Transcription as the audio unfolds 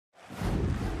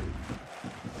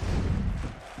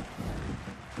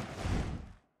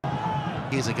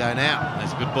Here's a go now.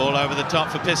 There's a good ball over the top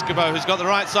for Piscopo, who's got the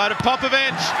right side of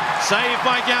Popovic. Saved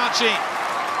by Gauci.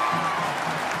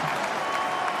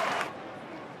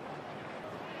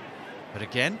 But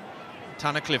again,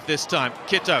 Tunnicliffe this time.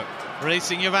 Kitto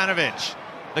releasing Jovanovic.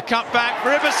 The cut back for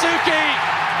Ibasuki.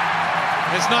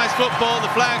 It's nice football. The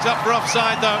flag's up for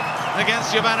offside though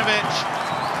against Jovanovic.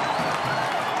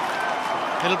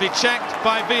 It'll be checked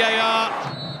by VAR.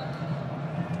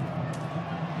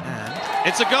 And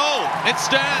it's a goal. It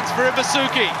stands for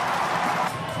Ibasuki.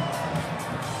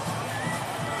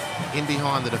 In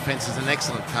behind the defence is an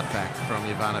excellent cutback from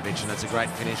Jovanovic, and it's a great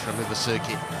finish from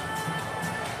Ibasuki.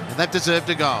 And they've deserved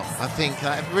a goal. I think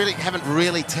haven't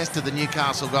really tested the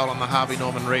Newcastle goal on the Harvey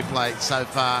Norman replay so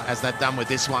far as they've done with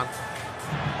this one.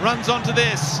 Runs onto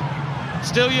this.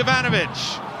 Still Jovanovic.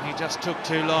 He just took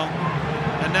too long.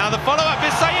 And now the follow-up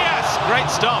is Sayas. Great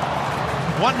stop.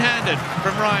 One-handed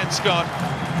from Ryan Scott.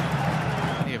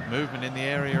 Plenty of movement in the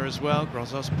area as well.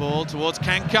 Grozos ball towards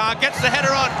Kankar. Gets the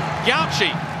header on.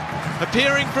 Gauci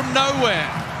appearing from nowhere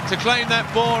to claim that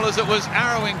ball as it was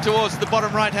arrowing towards the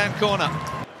bottom right-hand corner.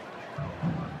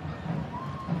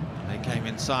 Came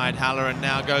inside, Halloran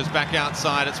now goes back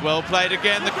outside. It's well played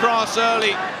again. The cross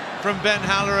early from Ben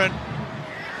Halloran.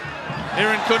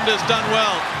 Irankunda's done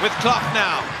well with Clough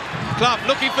now. Clough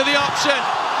looking for the option.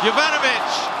 Jovanovic.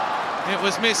 It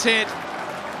was mishit.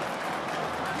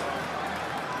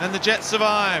 And the Jets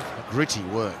survive. Gritty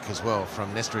work as well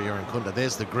from Nestor Irankunda.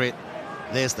 There's the grit,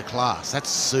 there's the class. That's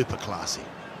super classy.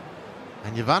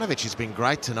 And Jovanovic has been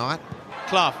great tonight.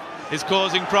 Clough is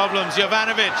causing problems.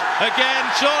 Jovanovic again,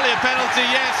 surely a penalty,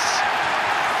 yes.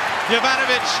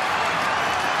 Jovanovic,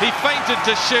 he feinted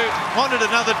to shoot, wanted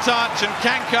another touch, and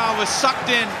Kankar was sucked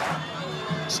in.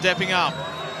 Stepping up,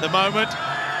 the moment.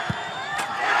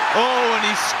 Oh, and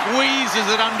he squeezes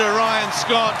it under Ryan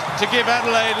Scott to give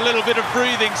Adelaide a little bit of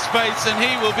breathing space, and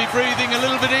he will be breathing a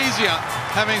little bit easier,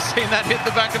 having seen that hit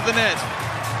the back of the net.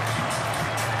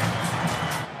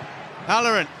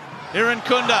 Halloran.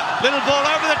 Irankunda, little ball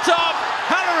over the top.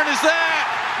 Halloran is there.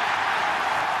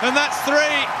 And that's 3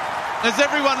 as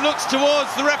everyone looks towards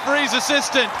the referee's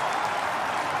assistant.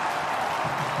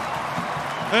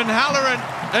 And Halloran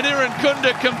and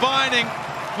Irankunda combining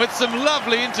with some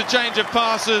lovely interchange of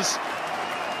passes.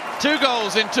 2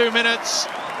 goals in 2 minutes.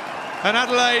 And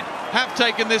Adelaide have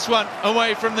taken this one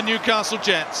away from the Newcastle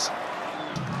Jets.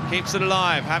 Keeps it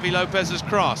alive. Javi Lopez's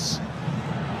cross.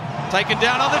 Taken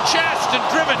down on the chest and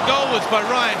driven goalwards by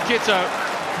Ryan Kitto.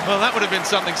 Well, that would have been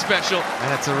something special.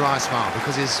 And it's a wry smile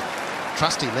because his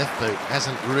trusty left boot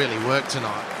hasn't really worked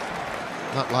tonight.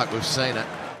 Not like we've seen it.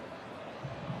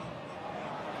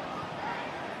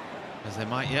 As there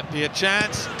might yet be a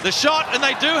chance. The shot, and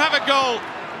they do have a goal.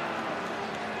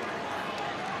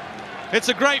 It's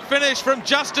a great finish from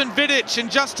Justin Vidic in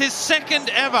just his 2nd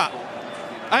ever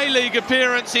A-League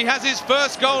appearance. He has his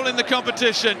 1st goal in the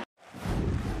competition.